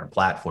long. And our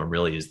platform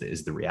really is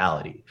the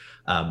reality.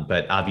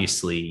 But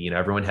obviously,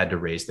 everyone had to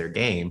raise their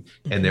game,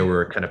 and there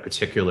were kind of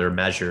particular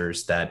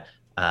measures that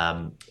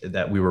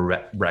we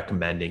were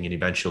recommending and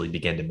eventually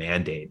began to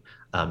mandate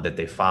that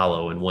they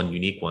follow. And one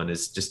unique one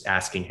is just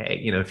asking,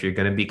 hey, if you're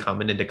going to be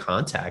coming into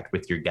contact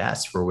with your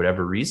guests for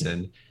whatever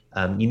reason,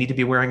 you need to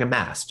be wearing a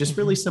mask. Just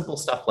really simple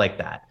stuff like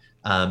that,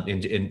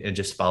 and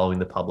just following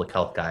the public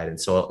health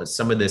guidance. So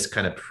some of this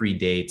kind of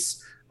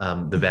predates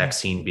the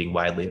vaccine being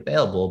widely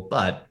available,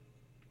 but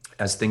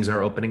as things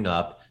are opening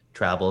up,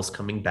 travel is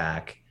coming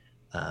back.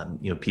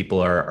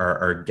 People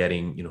are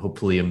getting,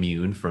 hopefully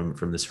immune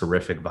from this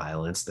horrific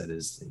violence that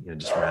is,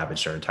 just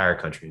ravaged our entire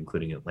country,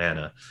 including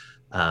Atlanta.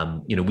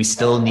 We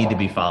still need to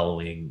be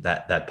following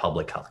that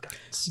public health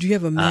guidance. Do you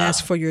have a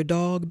mask for your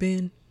dog,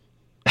 Ben?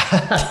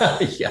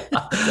 Yeah,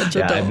 That's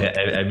your yeah. dog.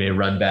 I may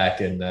run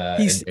back and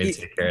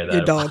take care of that.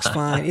 Your dog's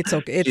fine. It's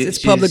okay. It's She's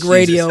public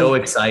radio. so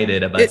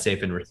excited about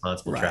safe and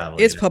responsible Right. travel.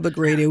 It's public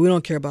radio. We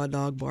don't care about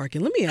dog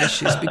barking. Let me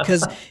ask you this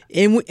because,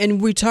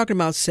 and we're talking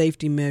about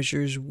safety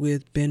measures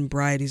with Ben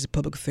Bright. He's a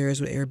public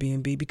affairs with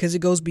Airbnb because it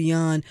goes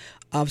beyond,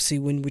 obviously,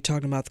 when we're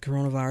talking about the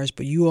coronavirus.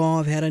 But you all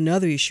have had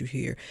another issue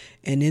here,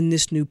 and in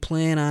this new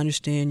plan, I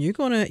understand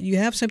you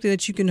have something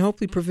that you can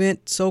hopefully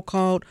prevent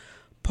so-called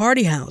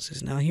party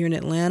houses. Now, here in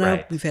Atlanta,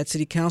 Right. we've had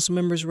city council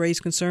members raise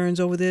concerns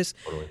over this.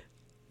 Totally.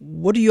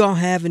 What do you all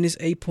have in this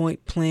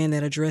 8-point plan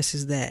that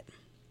addresses that?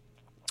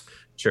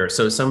 Sure.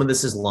 So some of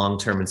this is long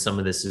term, and some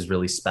of this is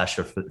really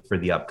special for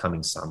the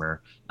upcoming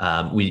summer.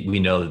 We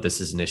know that this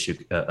is an issue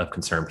of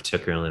concern,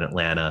 particularly in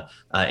Atlanta.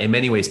 In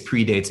many ways,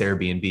 predates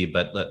Airbnb.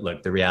 But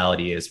look, the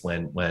reality is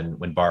when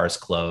bars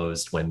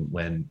closed,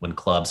 when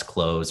clubs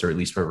closed, or at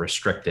least were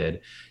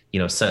restricted,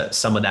 so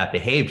some of that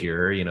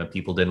behavior,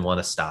 people didn't want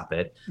to stop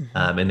it,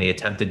 and they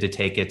attempted to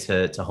take it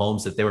to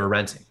homes that they were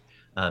renting.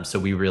 So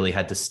we really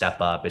had to step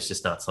up. It's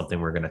just not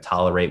something we're going to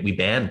tolerate. We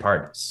banned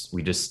parties.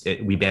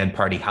 We banned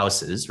party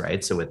houses,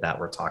 right? So with that,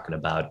 we're talking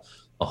about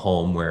a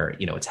home where,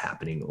 it's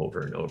happening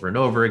over and over and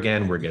over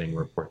again. We're getting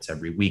reports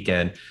every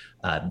weekend.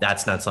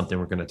 That's not something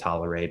we're going to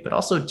tolerate, but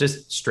also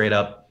just straight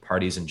up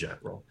parties in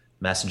general,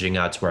 messaging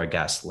out to our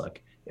guests.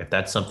 Look, if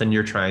that's something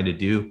you're trying to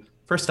do,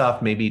 first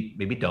off, maybe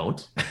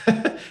don't.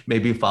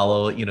 Maybe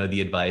follow,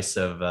 the advice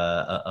of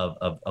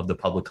the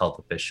public health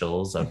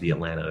officials, of the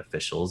Atlanta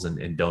officials,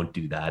 and don't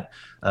do that.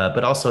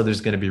 But also,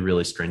 there's going to be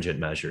really stringent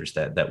measures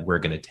that we're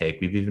going to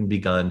take. We've even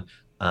begun,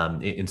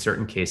 in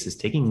certain cases,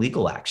 taking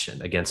legal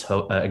action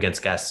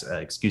against guests,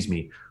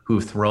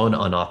 who've thrown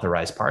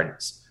unauthorized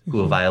parties, who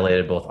have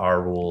violated both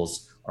our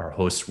rules, our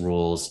host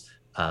rules,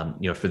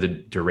 for the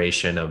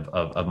duration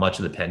of much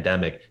of the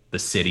pandemic, the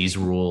city's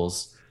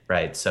rules.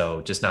 Right.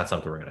 So just not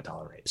something we're going to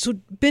tolerate. So,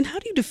 Ben, how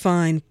do you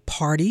define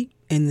party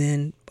and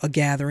then a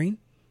gathering?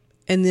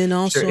 And then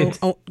also,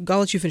 I'll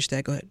let you finish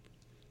that. Go ahead.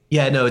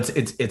 Yeah, no, it's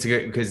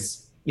great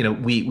because,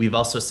 we've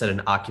also set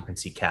an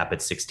occupancy cap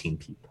at 16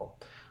 people.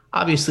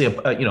 Obviously, a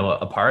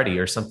party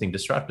or something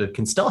disruptive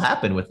can still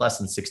happen with less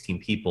than 16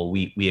 people.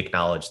 We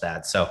acknowledge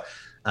that. So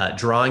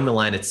drawing the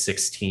line at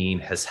 16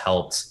 has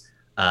helped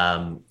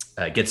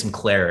get some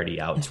clarity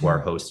out to our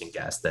hosts and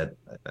guests that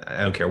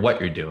I don't care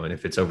what you're doing.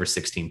 If it's over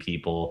 16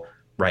 people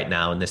right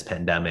now in this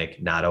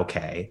pandemic, not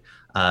okay.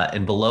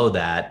 And below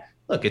that,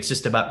 look, it's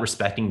just about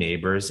respecting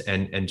neighbors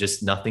and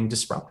just nothing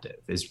disruptive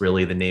is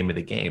really the name of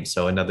the game.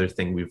 So another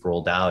thing we've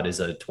rolled out is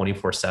a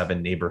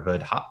 24/7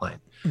 neighborhood hotline.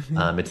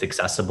 It's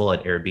accessible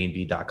at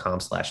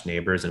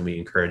airbnb.com/neighbors. And we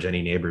encourage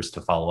any neighbors to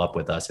follow up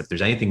with us if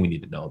there's anything we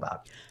need to know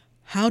about.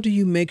 How do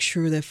you make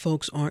sure that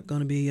folks aren't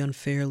going to be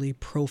unfairly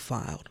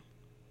profiled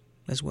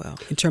as well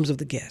in terms of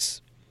the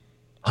guests?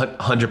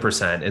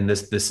 100%. And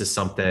this is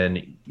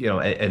something,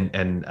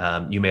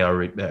 and you may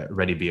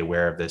already be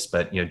aware of this,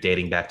 but,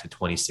 dating back to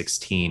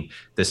 2016,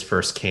 this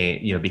first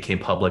became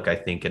public, I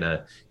think, in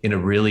a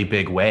really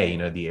big way,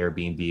 the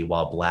Airbnb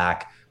While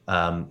Black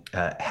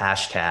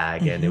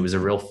hashtag. And it was a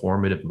real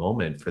formative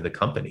moment for the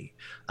company.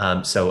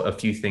 So a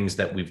few things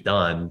that we've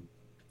done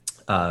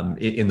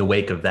in the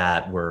wake of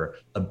that were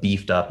a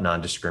beefed up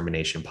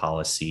non-discrimination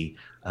policy.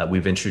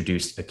 We've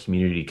introduced a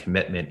community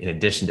commitment in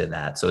addition to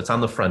that. So it's on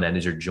the front end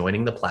as you're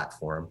joining the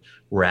platform.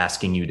 We're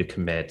asking you to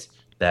commit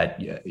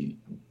that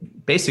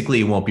basically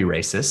you won't be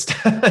racist.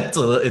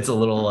 It's a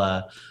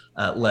little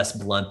less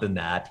blunt than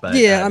that. But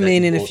yeah, and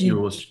if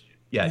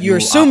you're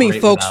assuming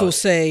folks will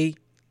say,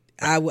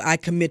 I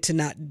commit to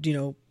not,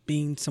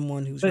 being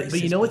someone who's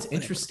racist. But what's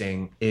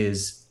interesting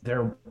is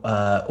there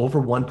are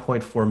over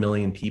 1.4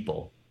 million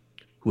people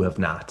who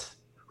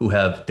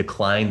have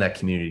declined that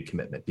community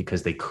commitment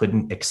because they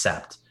couldn't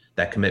accept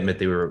that commitment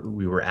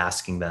we were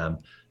asking them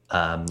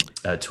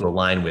to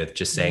align with,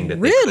 just saying that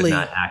they could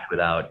not act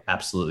without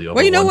absolutely over.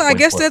 Well, I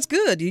guess that's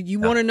good. You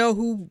want to know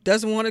who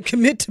doesn't want to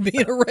commit to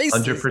being a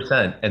racist.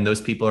 100%. And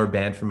those people are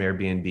banned from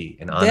Airbnb.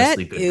 And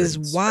honestly, that is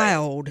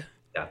wild. Right?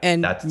 Yeah,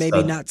 and that's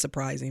maybe not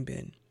surprising,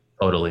 Ben.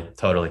 Totally.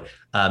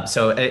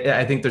 So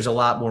I think there's a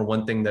lot more.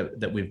 One thing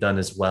that we've done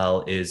as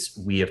well is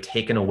we have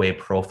taken away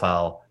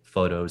profile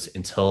photos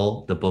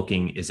until the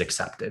booking is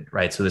accepted,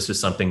 right? So this was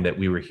something that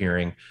we were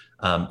hearing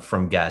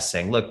from guests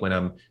saying, look, when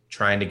I'm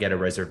trying to get a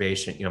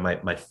reservation,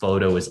 my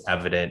photo is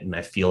evident and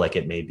I feel like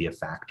it may be a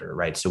factor,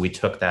 right? So we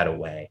took that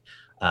away.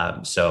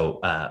 So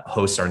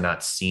hosts are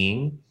not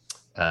seeing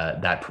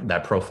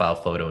that profile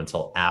photo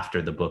until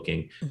after the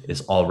booking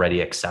is already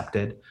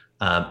accepted.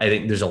 I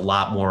think there's a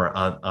lot more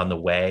on the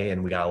way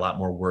and we got a lot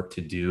more work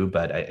to do,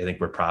 but I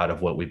think we're proud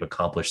of what we've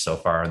accomplished so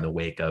far in the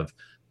wake of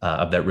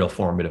that real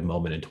formative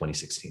moment in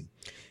 2016.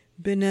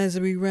 Ben, as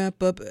we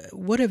wrap up,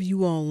 what have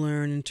you all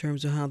learned in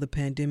terms of how the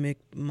pandemic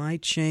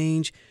might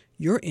change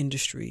your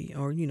industry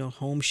or,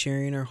 home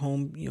sharing or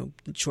home,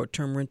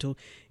 short-term rental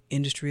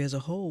industry as a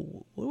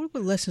whole? What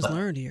were lessons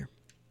learned here?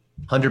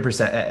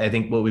 100%. I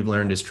think what we've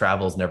learned is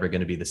travel is never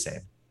going to be the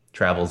same.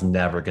 Travel is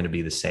never going to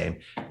be the same.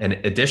 And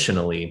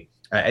additionally,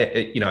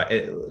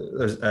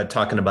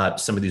 talking about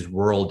some of these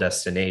rural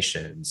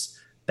destinations,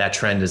 that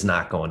trend is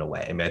not going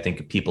away. I mean, I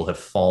think people have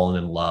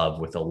fallen in love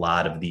with a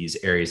lot of these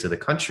areas of the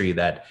country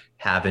that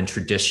haven't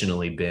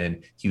traditionally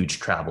been huge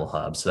travel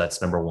hubs. So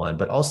that's number one.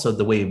 But also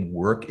the way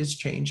work is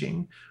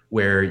changing,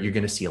 where you're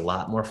going to see a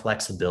lot more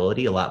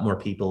flexibility, a lot more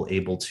people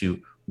able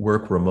to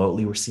work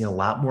remotely. We're seeing a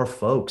lot more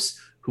folks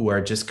who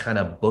are just kind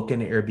of booking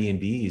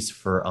Airbnbs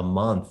for a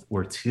month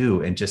or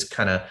two and just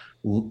kind of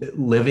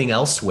living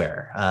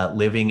elsewhere,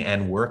 living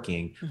and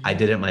working. Mm-hmm. I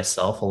did it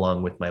myself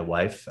along with my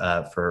wife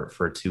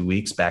for 2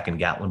 weeks back in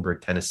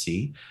Gatlinburg,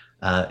 Tennessee,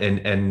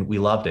 and we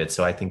loved it.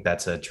 So I think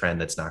that's a trend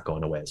that's not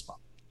going away as well.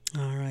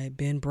 All right,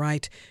 Ben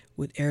Bright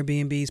with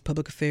Airbnb's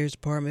Public Affairs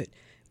Department.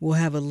 We'll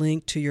have a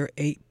link to your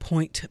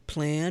 8-point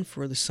plan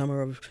for the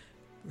summer of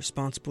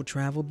responsible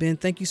travel. Ben,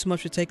 thank you so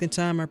much for taking the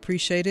time. I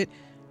appreciate it.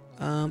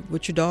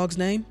 What's your dog's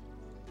name?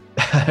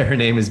 Her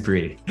name is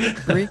Bree.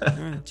 Bree? All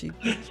right,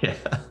 yeah.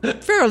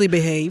 Fairly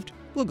behaved.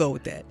 We'll go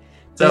with that.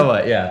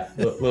 So, yeah,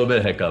 a little bit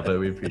of hiccup, but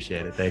we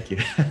appreciate it. Thank you.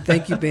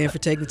 Thank you, Ben, for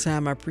taking the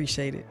time. I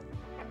appreciate it.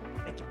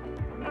 Thank you.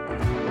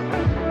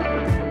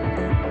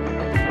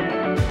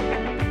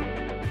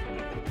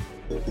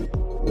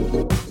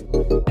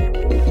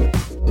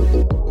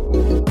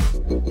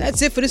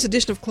 That's it for this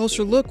edition of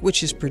Closer Look,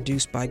 which is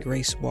produced by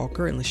Grace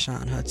Walker and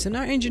LaShawn Hudson.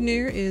 Our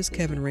engineer is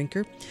Kevin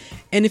Rinker.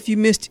 And if you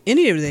missed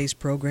any of today's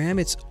program,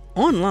 it's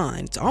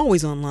online. It's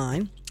always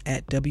online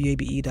at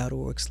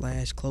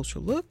wabe.org/Closer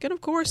Look. And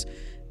of course,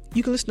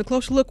 you can listen to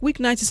Closer Look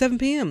weeknights at 7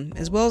 p.m.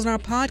 as well as in our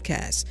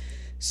podcast.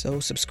 So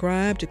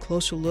subscribe to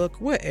Closer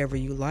Look wherever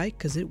you like,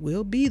 because it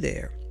will be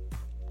there.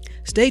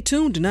 Stay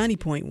tuned to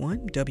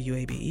 90.1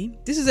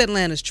 WABE. This is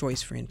Atlanta's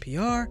Choice for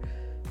NPR.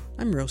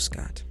 I'm Rose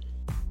Scott.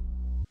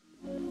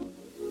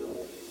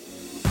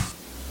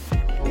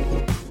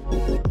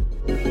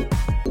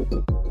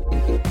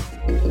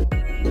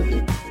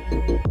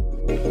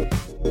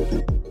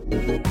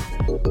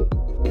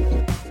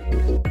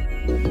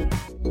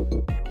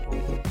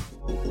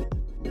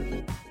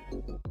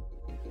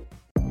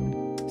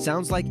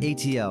 Sounds Like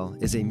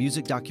ATL is a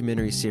music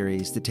documentary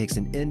series that takes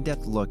an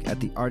in-depth look at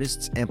the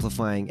artists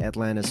amplifying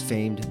Atlanta's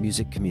famed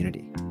music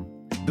community.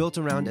 Built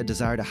around a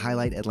desire to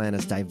highlight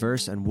Atlanta's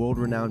diverse and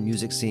world-renowned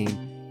music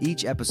scene,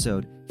 each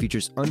episode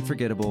features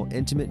unforgettable,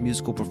 intimate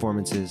musical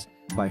performances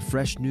by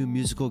fresh new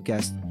musical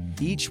guests,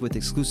 each with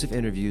exclusive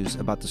interviews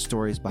about the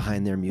stories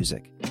behind their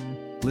music.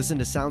 Listen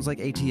to Sounds Like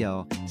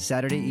ATL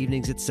Saturday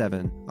evenings at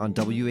 7 on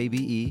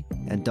WABE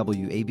and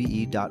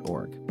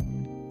WABE.org.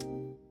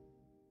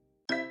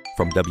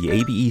 From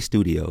WABE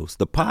Studios,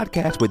 the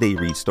podcast where they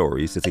read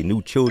stories is a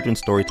new children's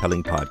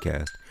storytelling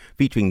podcast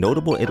featuring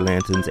notable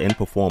Atlantans and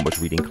performers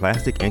reading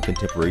classic and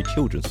contemporary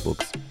children's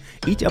books.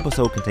 Each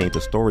episode contains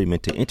a story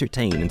meant to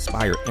entertain,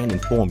 inspire, and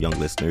inform young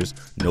listeners.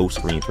 No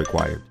screens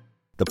required.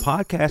 The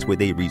podcast where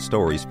they read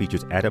stories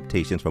features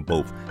adaptations from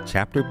both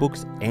chapter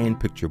books and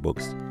picture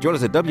books. Join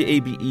us at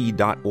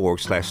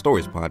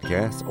wabe.org/stories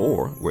podcast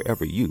or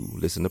wherever you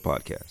listen to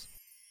podcasts.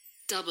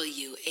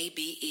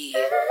 WABE.